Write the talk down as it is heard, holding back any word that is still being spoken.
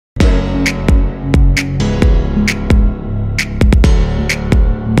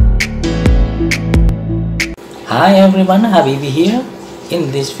Hi everyone, Habibi here. In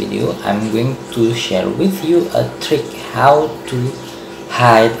this video, I'm going to share with you a trick how to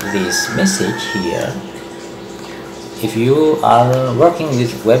hide this message here. If you are working with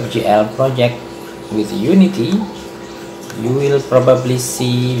WebGL project with Unity, you will probably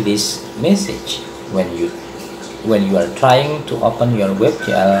see this message when you are trying to open your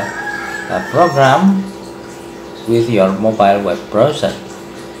WebGL program with your mobile web browser.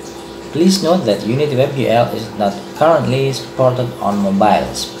 Please note that Unity WebGL is not currently supported on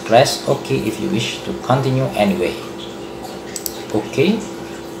mobiles. Press OK if you wish to continue anyway. OK,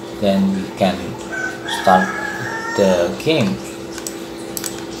 then we can start the game.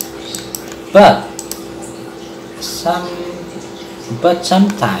 But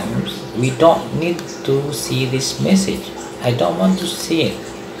sometimes we don't need to see this message. I don't want to see it,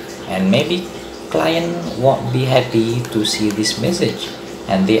 and maybe client won't be happy to see this message,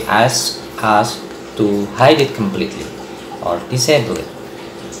 and they ask us to hide it completely or disable it.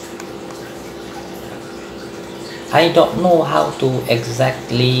 I don't know how to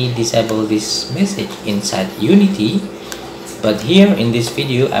exactly disable this message inside Unity, but here in this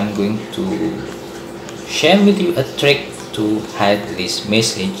video I'm going to share with you a trick to hide this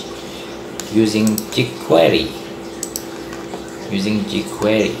message using jQuery.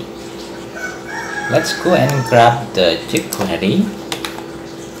 Let's go and grab the jQuery.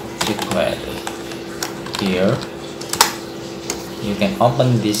 Here you can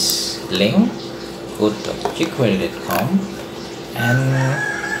open this link, go to jQuery.com and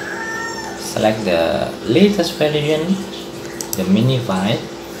select the latest version, the minified.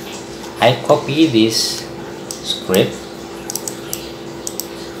 I copy this script.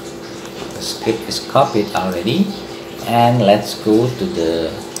 The script is copied already, and let's go to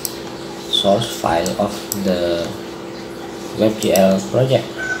the source file of the WebGL project.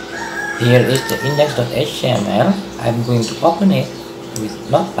 Here is the index.html. I'm going to open it with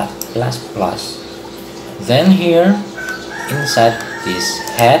Notepad++. Then here inside this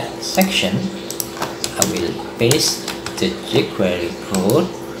head section, I will paste the jQuery code,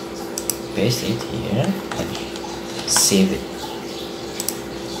 paste it here and save it.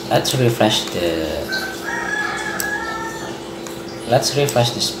 Let's refresh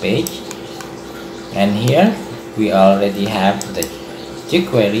this page, and here we already have the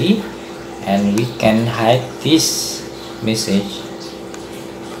jQuery, and we can hide this message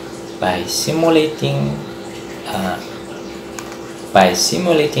by simulating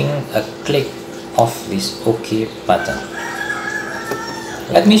a click of this OK button.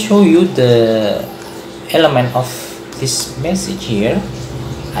 Let me show you the element of this message here.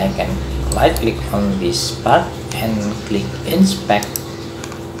 I can right click on this part and click inspect.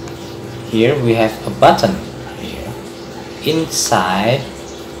 Here we have a button here inside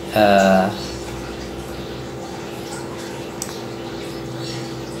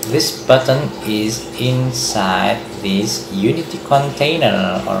this button is inside this Unity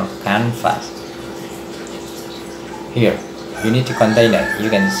container or canvas. Here, Unity container, you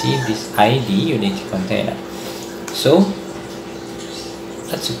can see this ID Unity container. So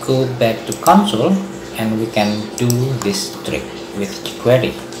let's go back to console and we can do this trick with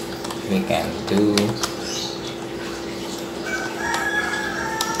jQuery. We can do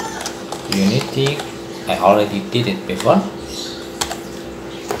Unity. I already did it before.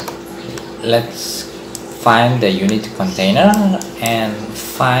 Let's find the Unity container and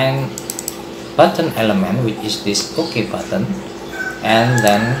find button element, which is this OK button, and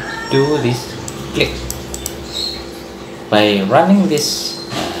then do this click. By running this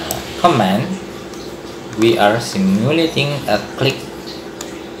command, we are simulating a click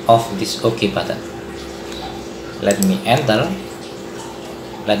of this OK button. Let me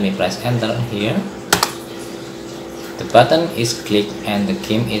press enter here. The button is clicked and the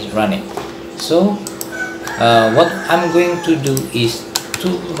game is running. So what I'm going to do is to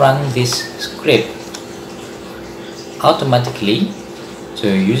run this script automatically, so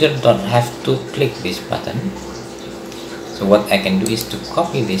user don't have to click this button. So what I can do is to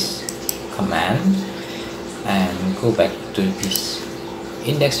copy this command and go back to this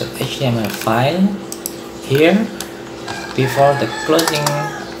index.html file. Here, before the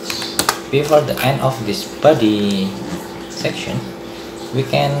end of this body section, we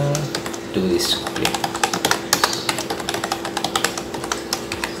can do this script.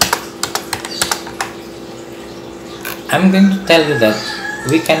 I'm going to tell you that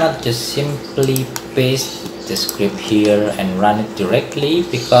we cannot just simply paste the script here and run it directly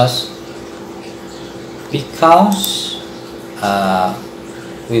because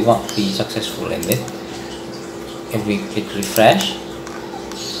we won't be successful in it. If we click refresh,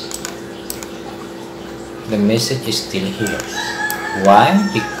 the message is still here. Why?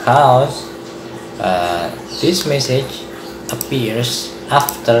 Because this message appears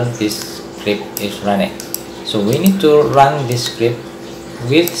after this script is running. So we need to run this script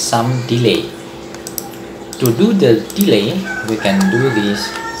with some delay. To do the delay, we can do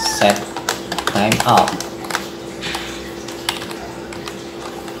this set timeout.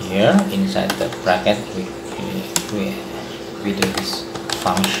 Here inside the bracket we do this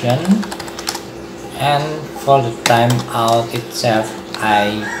function, and for the timeout itself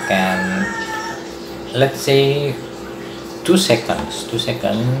I can, let's say 2 seconds. 2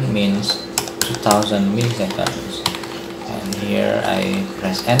 seconds means 2000 milliseconds, and here I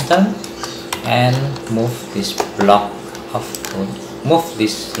press enter and move this block of code, move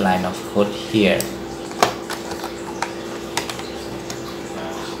this line of code here.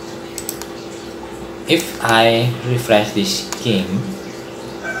 If I refresh this game,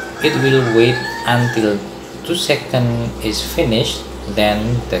 it will wait until 2 seconds is finished,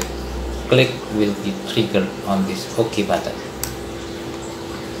 then the click will be triggered on this OK button.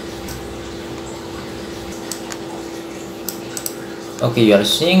 Okay, you are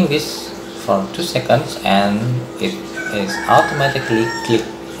seeing this for 2 seconds and it is automatically clicked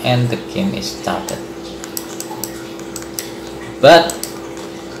and the game is started. But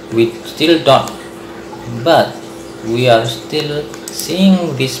we are still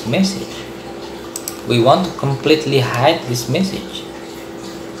seeing this message. We want to completely hide this message.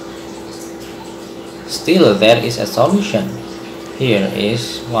 Still, there is a solution. Here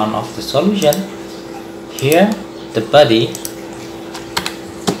is one of the solution. Here, the body.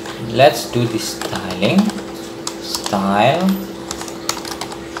 Let's do this styling, style,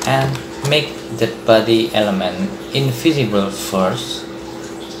 and make the body element invisible first.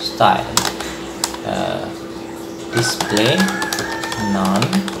 Style, display none,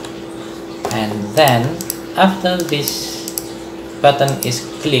 and then after this button is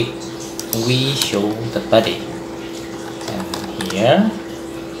clicked, we show the body, and here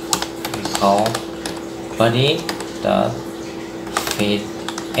we call body dot fade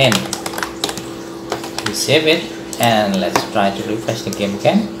in. We save it and let's try to refresh the game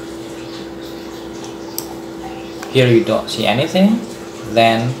again. Here you don't see anything,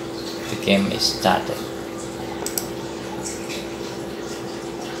 then the game is started.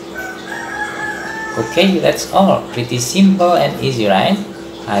 Okay, that's all. Pretty simple and easy, right?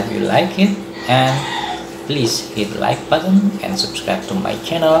 I hope you like it, and please hit like button and subscribe to my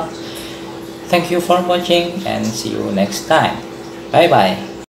channel. Thank you for watching and see you next time. Bye bye.